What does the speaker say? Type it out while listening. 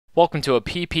Welcome to a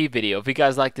PP video. If you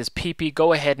guys like this PP,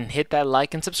 go ahead and hit that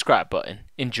like and subscribe button.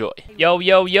 Enjoy. Yo,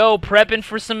 prepping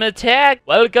for some attack?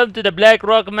 Welcome to the Black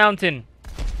Rock Mountain.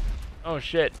 Oh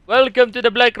shit. Welcome to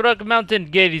the Black Rock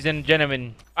Mountain, ladies and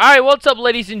gentlemen. Alright, what's up,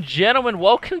 ladies and gentlemen?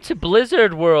 Welcome to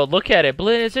Blizzard World. Look at it.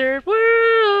 Blizzard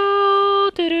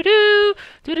World. Doo-doo-doo.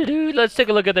 Doo-doo-doo. Let's take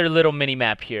a look at their little mini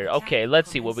map here. Okay,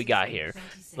 let's see what we got here.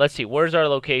 Let's see. Where's our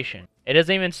location? It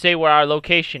doesn't even say where our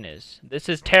location is. This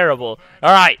is terrible.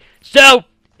 Alright, so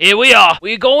here we are.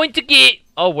 We're going to get...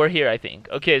 Oh, we're here, I think.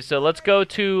 Okay, so let's go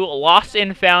to Lost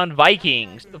and Found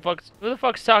Vikings. Who the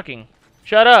fuck's talking?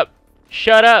 Shut up.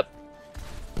 Shut up.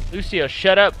 Lucio,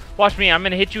 shut up. Watch me. I'm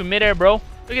gonna hit you in midair, bro.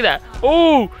 Look at that.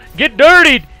 Oh, get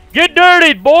dirtied. Get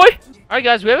dirtied, boy. Alright,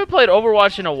 guys, we haven't played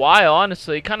Overwatch in a while,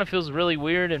 honestly. It kind of feels really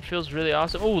weird and feels really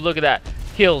awesome. Oh, look at that.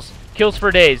 Kills. Kills for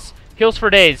days. Kills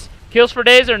for days. Kills for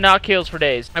days or not kills for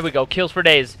days? There we go. Kills for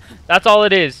days. That's all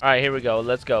it is. All right, here we go.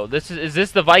 Let's go. Is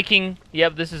this the Viking?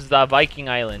 Yep, this is the Viking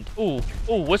Island. Ooh,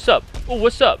 ooh, what's up? Ooh,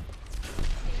 what's up?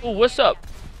 Ooh, what's up?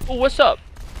 Ooh, what's up?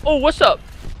 Ooh, what's up?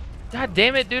 God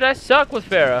damn it, dude, I suck with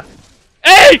Pharah.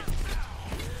 Hey!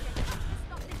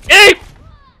 Hey!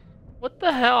 What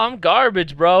the hell? I'm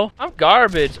garbage, bro. I'm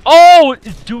garbage. Oh,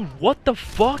 dude, what the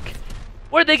fuck?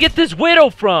 Where'd they get this Widow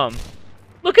from?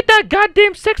 Look at that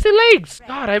goddamn sexy legs!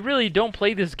 God, I really don't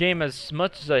play this game as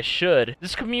much as I should.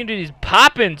 This community's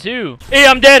popping too. Hey,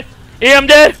 I'm dead! Hey, I'm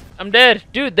dead! I'm dead.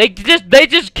 Dude, they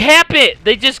just camp it!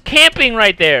 They just camping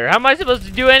right there. How am I supposed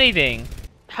to do anything?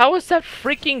 How is that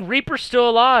freaking Reaper still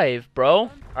alive, bro?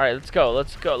 Alright, let's go.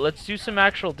 Let's go. Let's do some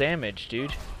actual damage,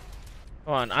 dude.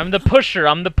 Come on. I'm the pusher.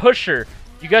 I'm the pusher.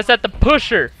 You guys have the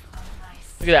pusher.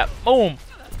 Look at that. Boom.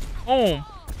 Boom.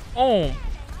 Boom.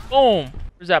 Boom.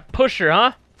 Where's that pusher,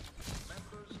 huh?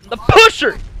 The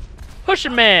pusher!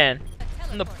 Pusher man!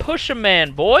 I'm the pusher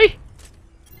man, boy!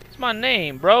 That's my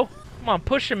name, bro. Come on,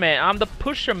 pusher man. I'm the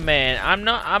pusher man.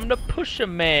 I'm the pusher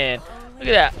man. Look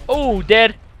at that. Oh,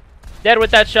 dead. Dead with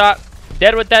that shot.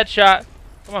 Dead with that shot.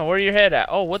 Come on, where your head at?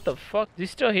 Oh, what the fuck? Is he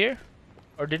still here?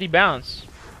 Or did he bounce?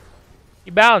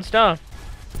 He bounced, huh?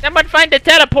 Someone find the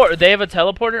teleporter. They have a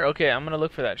teleporter? Okay, I'm gonna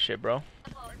look for that shit, bro.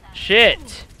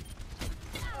 Shit.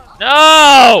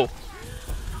 No!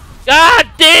 God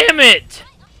damn it!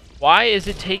 Why is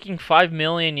it taking 5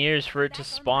 million years for it to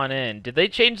spawn in? Did they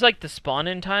change like the spawn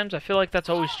in times? I feel like that's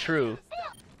always true.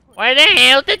 Why the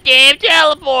hell's the damn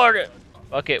teleporter?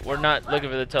 Fuck it, we're not looking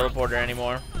for the teleporter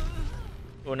anymore.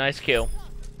 Oh, nice kill.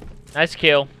 Nice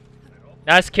kill.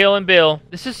 Nice kill and Bill.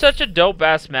 This is such a dope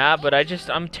ass map, but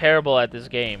I'm terrible at this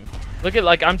game. Look at,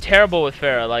 like, I'm terrible with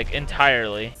Pharah, like,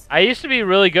 entirely. I used to be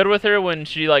really good with her when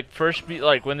she, like,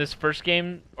 when this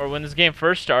game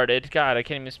first started. God, I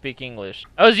can't even speak English.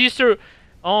 I was used to,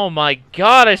 oh my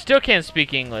god, I still can't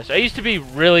speak English. I used to be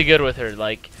really good with her.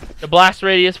 Like, the blast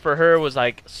radius for her was,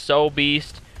 like, so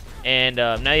beast. And,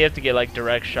 now you have to get, like,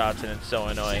 direct shots, and it's so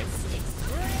annoying.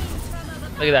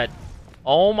 Look at that.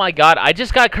 Oh my god, I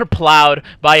just got kerplowed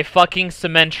by fucking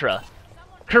Symmetra.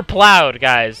 Kerplowed,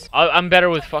 guys. I'm better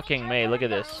with fucking Mei. Look at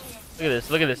this. Look at this.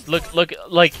 Look at this. Look,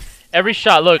 like, every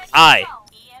shot, look,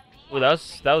 Ooh, that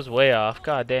was way off.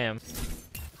 God damn.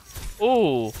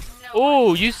 Ooh.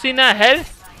 Ooh, you seen that head?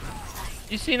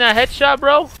 You seen that headshot,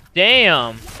 bro?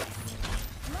 Damn.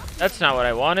 That's not what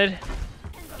I wanted.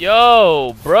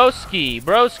 Yo, broski.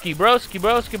 Broski, broski,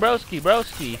 broski, broski,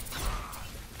 broski.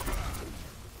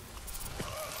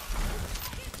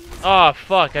 Oh,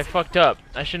 fuck. I fucked up.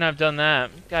 I shouldn't have done that.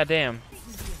 God damn.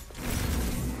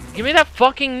 Give me that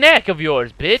fucking neck of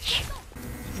yours, bitch.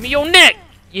 Give me your neck.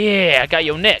 Yeah, I got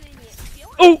your neck.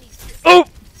 Ooh. Ooh.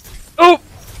 Ooh.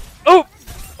 Ooh.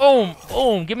 Boom.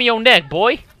 Boom. Give me your neck,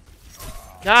 boy.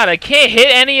 God, I can't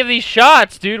hit any of these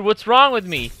shots, dude. What's wrong with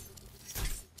me?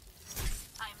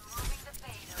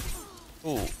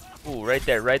 Ooh. Ooh, right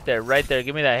there, right there, right there.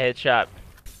 Give me that headshot.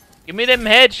 Give me them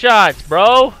headshots,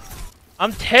 bro.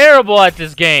 I'm terrible at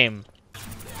this game.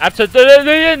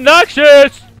 Absolutely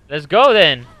obnoxious. Let's go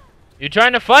then. You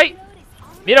trying to fight?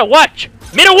 Me to watch.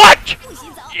 Me to watch.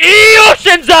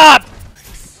 Oceans up.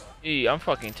 I'm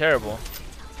fucking terrible.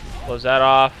 Close that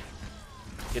off.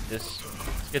 Get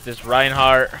this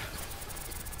Reinhardt.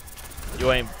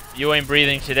 You ain't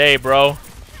breathing today, bro.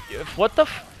 What the?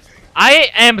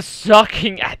 I am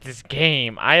sucking at this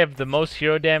game. I have the most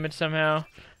hero damage somehow.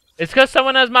 It's because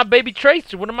someone has my baby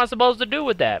Tracer. What am I supposed to do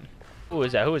with that? Who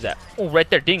is that? Who is that? Oh, right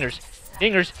there. Dingers.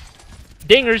 Dingers.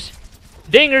 Dingers.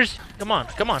 Dingers. Come on.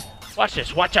 Come on. Watch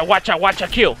this. Watch out. Watch out. Watch out.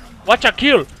 Kill. Watch out.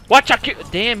 Kill. Watch out. Kill.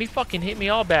 Damn, he fucking hit me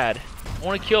all bad. I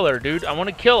want to kill her, dude. I want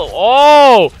to kill her.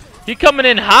 Oh, he coming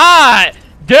in hot.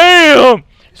 Damn.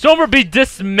 Sombra be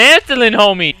dismantling,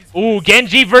 homie. Ooh,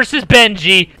 Genji versus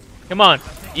Benji. Come on.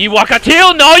 You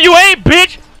Wakatil? No, you ain't,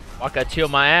 bitch. Wakatil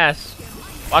my ass.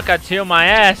 Wakatil my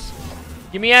ass.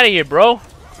 Get me out of here, bro.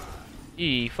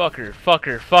 Fucker,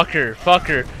 fucker, fucker,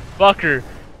 fucker, fucker,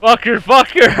 fucker,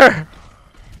 fucker.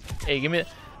 Hey, give me.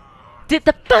 Did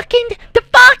the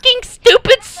fucking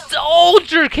stupid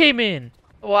soldier came in?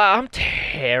 Wow, I'm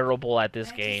terrible at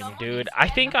this game, dude. I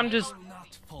think I'm just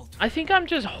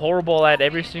horrible at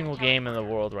every single game in the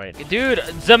world right now. Dude,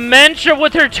 Dementia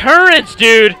with her turrets,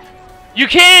 dude. You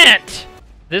can't.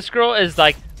 This girl is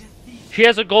like, she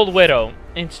has a gold widow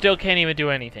and still can't even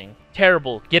do anything.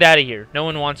 Terrible. Get out of here. No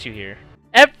one wants you here.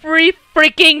 Every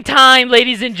freaking time,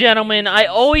 ladies and gentlemen, I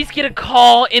always get a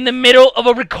call in the middle of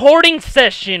a recording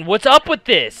session. What's up with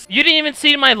this? You didn't even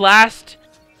see my last...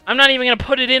 I'm not even going to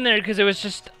put it in there because it was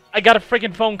just... I got a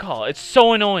freaking phone call. It's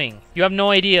so annoying. You have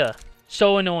no idea.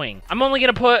 So annoying. I'm only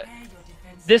going to put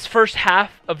this first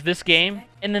half of this game,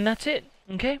 and then that's it.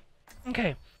 Okay?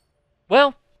 Okay.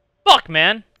 Well, fuck,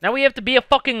 man. Now we have to be a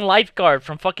fucking lifeguard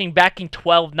from fucking back in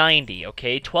 1290,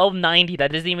 okay? 1290,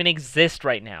 that doesn't even exist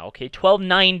right now, okay?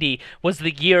 1290 was the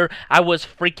year I was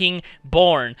freaking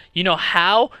born. You know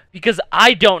how? Because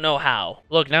I don't know how.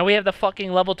 Look, now we have the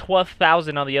fucking level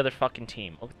 12,000 on the other fucking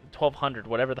team. 1200,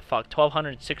 whatever the fuck.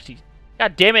 1260.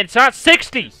 God damn it, it's not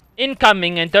 60!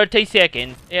 Incoming in 30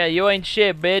 seconds. Yeah, you ain't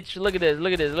shit, bitch. Look at this,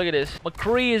 look at this, look at this.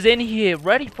 McCree is in here,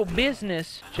 ready for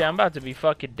business. Shit, I'm about to be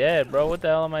fucking dead, bro. What the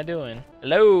hell am I doing?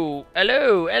 Hello,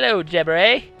 hello, hello,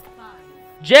 Jebray.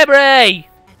 Jebray!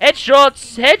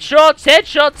 Headshots, headshots,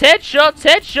 headshots, headshots,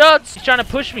 headshots. He's trying to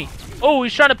push me. Oh,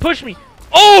 he's trying to push me.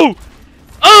 Oh!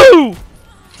 Oh!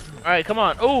 Alright, come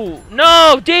on. Oh,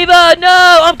 no, Diva,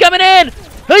 no! I'm coming in!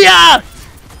 Hoo-yah!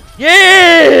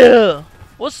 Yeah!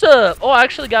 What's up? Oh, I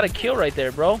actually got a kill right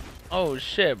there, bro. Oh,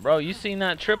 shit, bro. You seen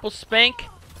that triple spank?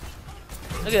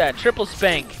 Look at that, triple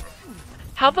spank.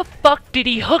 How the fuck did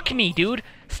he hook me, dude?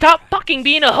 Stop fucking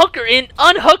being a hooker and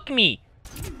unhook me.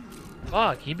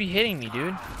 Fuck, he be hitting me,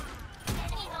 dude.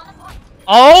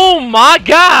 Oh, my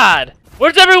God.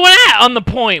 Where's everyone at on the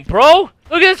point, bro?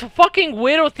 Look at this fucking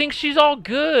widow thinks she's all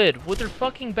good with her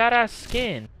fucking badass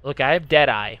skin. Look, I have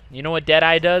Deadeye. You know what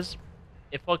Deadeye does?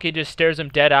 It fucking just stares him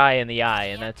dead eye in the eye,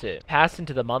 and that's it. Pass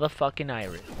into the motherfucking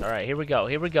iris. Alright, here we go,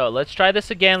 here we go. Let's try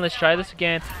this again, let's try this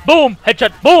again. Boom!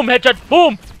 Headshot, boom! Headshot,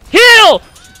 boom! Kill!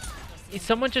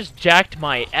 Someone just jacked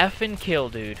my effing kill,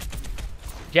 dude.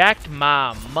 Jacked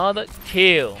my mother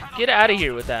kill. Get out of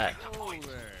here with that.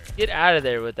 Get out of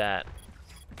there with that.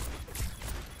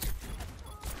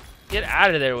 Get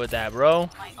out of there with that, bro.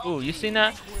 Ooh, you seen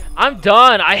that? I'm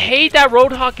done. I hate that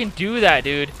Roadhog can do that,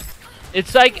 dude.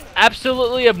 It's like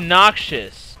absolutely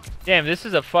obnoxious. Damn, this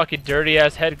is a fucking dirty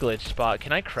ass head glitch spot.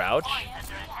 Can I crouch?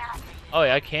 Oh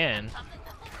yeah, I can.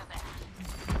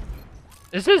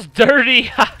 This is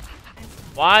dirty.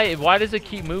 Why does it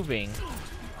keep moving?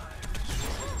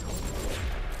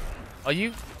 Are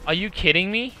you kidding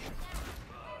me?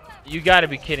 You gotta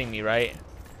be kidding me, right?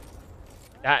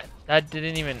 That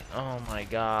didn't even. Oh my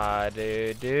god,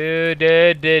 dude.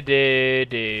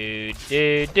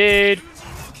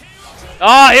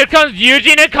 Oh, here comes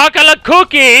Eugene and Kakala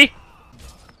Cookie.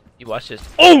 You watch this.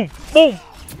 Oh, boom.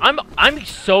 I'm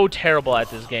so terrible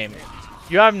at this game.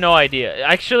 You have no idea.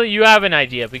 Actually, you have an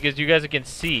idea because you guys can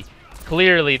see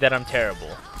clearly that I'm terrible.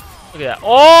 Look at that.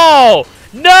 Oh,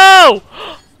 no.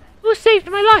 Who saved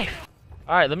my life?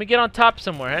 All right, let me get on top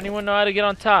somewhere. Anyone know how to get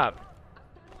on top?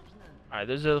 All right,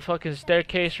 there's a fucking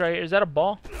staircase right here. Is that a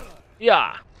ball?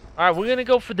 Yeah. All right, we're going to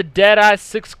go for the Deadeye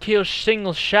 6-kill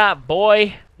single shot,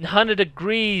 boy. 100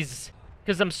 degrees.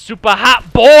 Because I'm super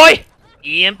hot, boy.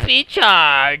 EMP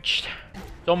charged.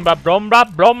 Sombra, brombra,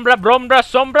 brombra, brombra,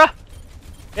 sombra.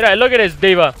 Here, look at this,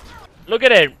 Diva. Look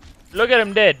at it. Look at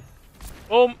him dead.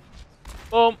 Boom.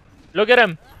 Boom. Look at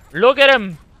him. Look at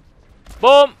him.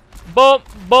 Boom. Boom.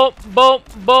 Boom. Boom.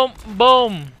 Boom.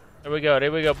 Boom. There we go.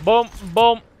 There we go. Boom.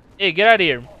 Boom. Hey, get out of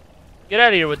here. Get out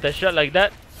of here with that shot like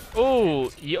that. Ooh.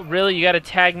 Really? You got to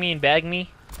tag me and bag me?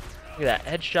 Look at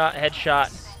that. Headshot.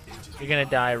 Headshot. You're going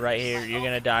to die right here. You're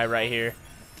going to die right here.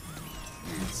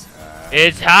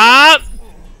 It's hot.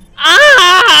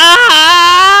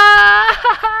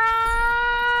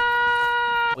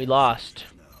 We lost.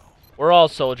 We're all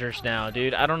soldiers now,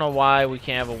 dude. I don't know why we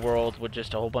can't have a world with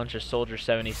just a whole bunch of soldier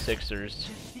 76ers.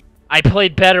 I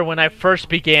played better when I first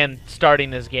began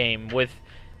starting this game with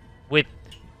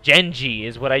Genji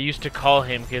is what I used to call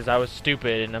him because I was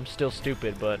stupid and I'm still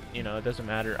stupid, but you know, it doesn't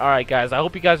matter. Alright guys, I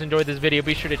hope you guys enjoyed this video.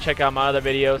 Be sure to check out my other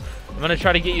videos. I'm going to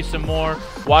try to get you some more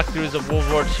walkthroughs of World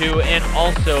War II and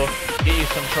also get you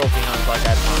some trophy hunts like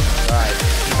I promised. Alright,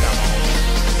 peace out.